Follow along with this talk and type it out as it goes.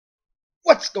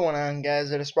What's going on, guys?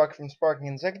 It is Spark from Sparking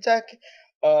and Zek Tech.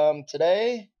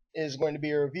 Today is going to be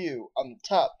a review on the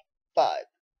top 5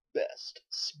 best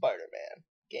Spider-Man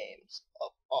games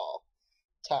of all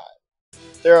time.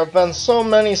 There have been so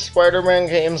many Spider-Man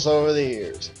games over the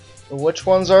years, but which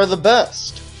ones are the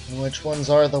best and which ones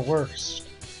are the worst?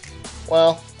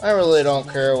 Well, I really don't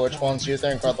care which ones you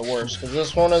think are the worst, because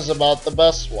this one is about the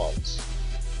best ones.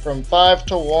 From 5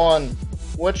 to 1.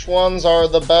 Which ones are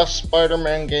the best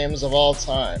Spider-Man games of all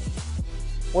time?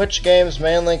 Which games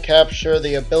mainly capture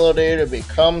the ability to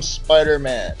become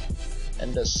Spider-Man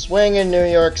and to swing in New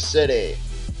York City?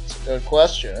 It's a good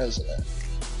question, isn't it?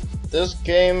 This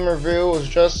game review was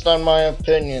just on my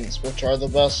opinions, which are the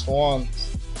best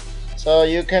ones. So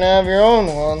you can have your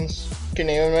own ones. You can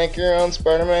even make your own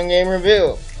Spider-Man game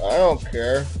review. I don't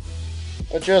care.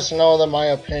 But just know that my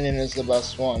opinion is the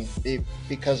best one,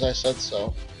 because I said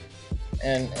so.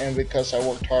 And because I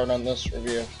worked hard on this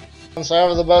review. Since I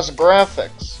have the best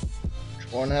graphics,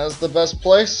 which one has the best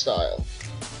playstyle,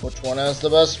 which one has the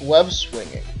best web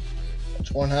swinging, which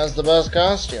one has the best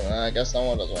costume. I guess that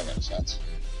one doesn't make any sense.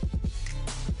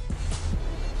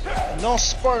 No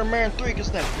Spider-Man 3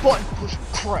 gets that button pushing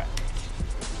crap.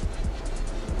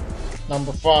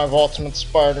 Number 5, Ultimate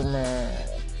Spider-Man.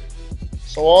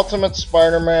 So Ultimate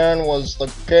Spider-Man was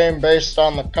the game based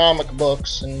on the comic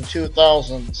books in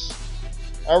 2000s.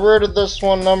 I rated this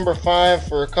one number 5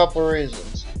 for a couple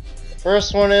reasons. The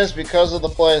first one is because of the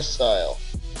playstyle.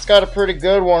 It's got a pretty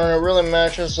good one and it really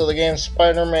matches to the game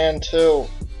Spider-Man 2.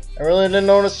 I really didn't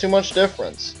notice too much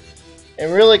difference. It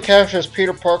really captures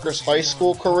Peter Parker's high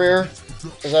school career,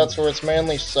 because that's where it's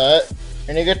mainly set.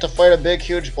 And you get to fight a big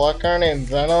huge black guy named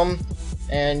Venom,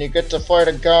 and you get to fight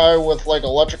a guy with like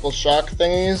electrical shock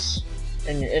thingies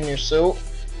in your suit.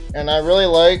 And I really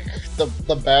like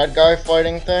the bad guy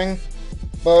fighting thing.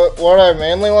 But what I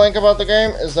mainly like about the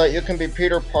game is that you can be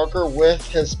Peter Parker with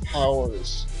his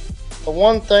powers. The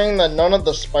one thing that none of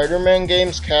the Spider-Man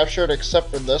games captured except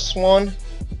for this one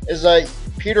is that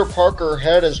Peter Parker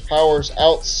had his powers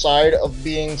outside of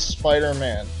being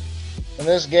Spider-Man. In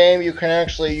this game you can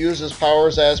actually use his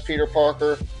powers as Peter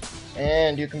Parker,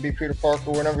 and you can be Peter Parker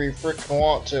whenever you freaking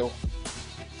want to.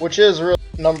 Which is really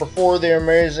number 4, The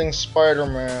Amazing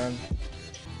Spider-Man.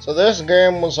 So this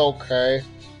game was okay.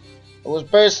 It was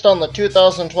based on the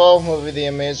 2012 movie The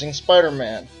Amazing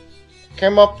Spider-Man. It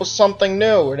came up with something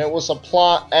new, and it was a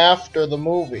plot after the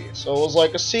movie, so it was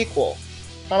like a sequel.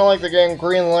 Kinda like the game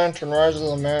Green Lantern Rise of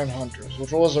the Manhunters,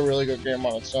 which was a really good game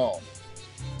on its own.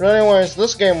 But anyways,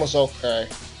 this game was okay.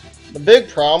 The big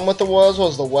problem with it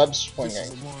was the web swinging.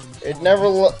 It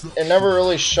never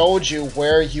really showed you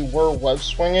where you were web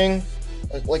swinging.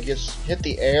 Like you hit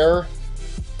the air,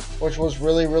 which was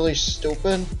really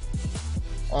stupid.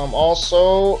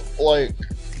 Also, like,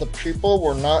 the people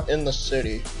were not in the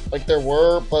city. Like, there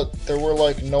were, but there were,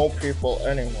 like, no people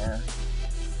anywhere.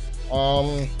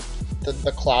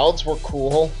 The clouds were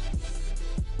cool.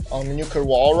 And you could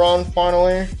wall run,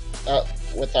 finally,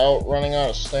 without running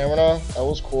out of stamina. That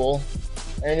was cool.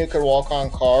 And you could walk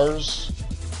on cars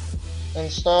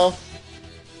and stuff.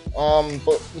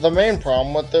 But the main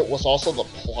problem with it was also the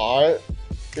plot.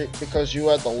 Because you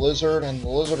had the lizard, and the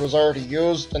lizard was already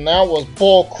used, and that was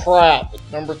bull crap.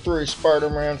 Number 3,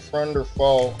 Spider-Man Friend or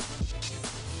Foe.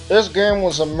 This game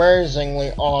was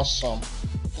amazingly awesome.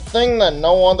 The thing that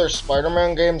no other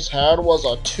Spider-Man games had was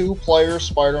a 2-player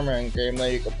Spider-Man game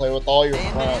that you could play with all your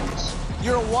friends.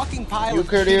 You're a walking pile. You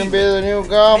could even be the new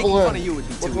Goblin,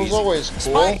 which was always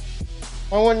cool.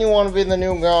 Why wouldn't you want to be the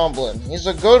new Goblin? He's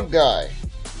a good guy.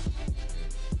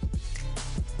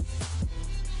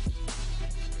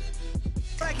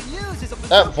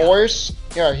 That voice,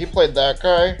 yeah, he played that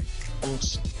guy from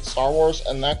Star Wars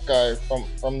and that guy from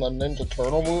the Ninja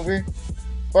Turtle movie.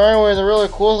 But anyway, the really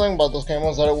cool thing about this game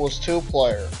was that it was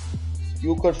 2-player.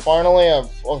 You could finally have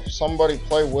somebody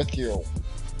play with you.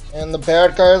 And the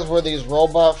bad guys were these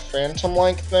robot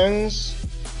phantom-like things,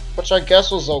 which I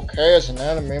guess was okay as an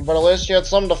enemy, but at least you had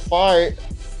something to fight.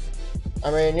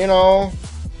 I mean, you know,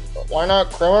 why not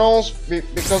criminals?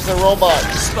 Because they're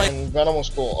robots. And Venom was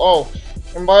cool. Oh,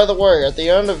 and by the way, at the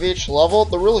end of each level,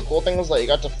 the really cool thing was that you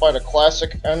got to fight a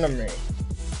classic enemy.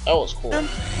 That was cool.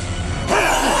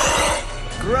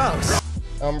 Gross.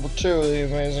 Number 2, The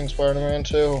Amazing Spider-Man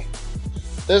 2.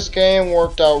 This game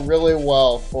worked out really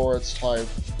well for its type.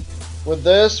 With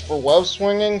this, for web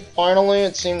swinging, finally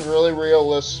it seemed really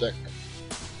realistic.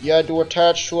 You had to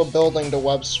attach to a building to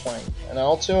web swing, and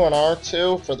L2 and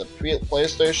R2 for the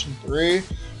PlayStation 3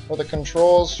 were the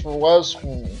controls for web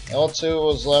swinging. L2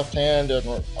 was left hand and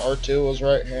R2 was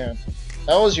right hand.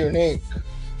 That was unique.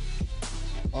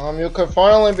 You could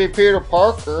finally be Peter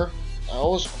Parker, That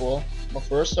was cool. The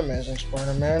first Amazing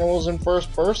Spider-Man was in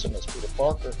first person as Peter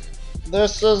Parker.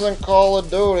 This isn't Call of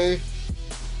Duty.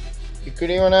 You could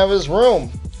even have his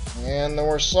room. And there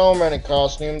were so many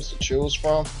costumes to choose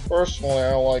from. Personally,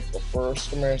 I like the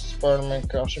first Amazing Spider-Man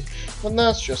costume, but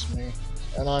that's just me.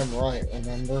 And I'm right,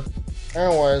 remember?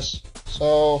 Anyways,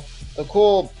 so the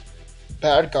cool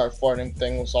bad guy fighting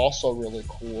thing was also really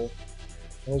cool.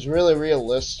 It was really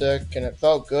realistic, and it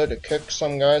felt good to kick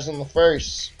some guys in the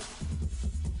face.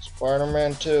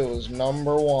 Spider-Man 2 is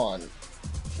 #1,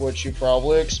 which you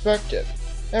probably expected.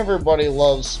 Everybody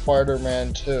loves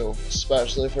Spider-Man 2,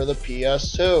 especially for the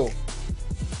PS2.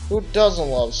 Who doesn't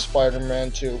love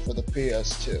Spider-Man 2 for the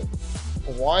PS2?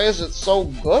 Why is it so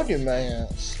good, you may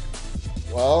ask?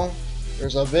 Well,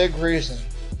 there's a big reason.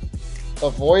 The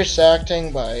voice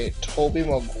acting by Tobey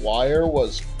Maguire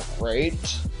was great.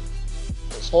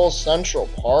 This whole Central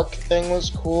Park thing was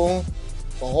cool.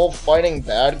 The whole fighting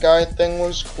bad guy thing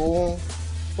was cool.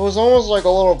 It was almost like a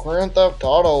little Grand Theft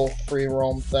Auto free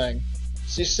roam thing.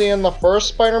 So you see, in the first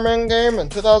Spider-Man game in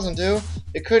 2002,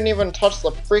 you couldn't even touch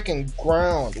the freaking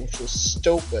ground, which was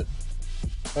stupid.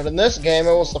 But in this game,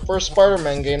 it was the first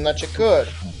Spider-Man game that you could.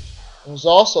 It was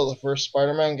also the first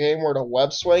Spider-Man game where the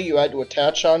web sway you had to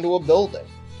attach onto a building.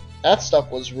 That stuff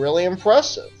was really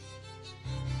impressive.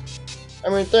 I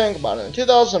mean, think about it. In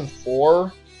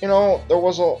 2004, you know, there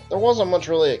wasn't much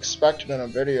really expected in a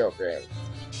video game.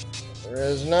 There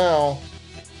is now.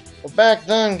 But back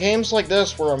then, games like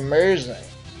this were amazing.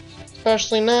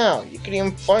 Especially now, you can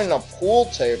even find a pool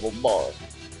table bar.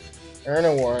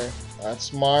 Anyway,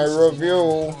 that's my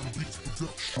review.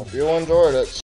 Hope you enjoyed it.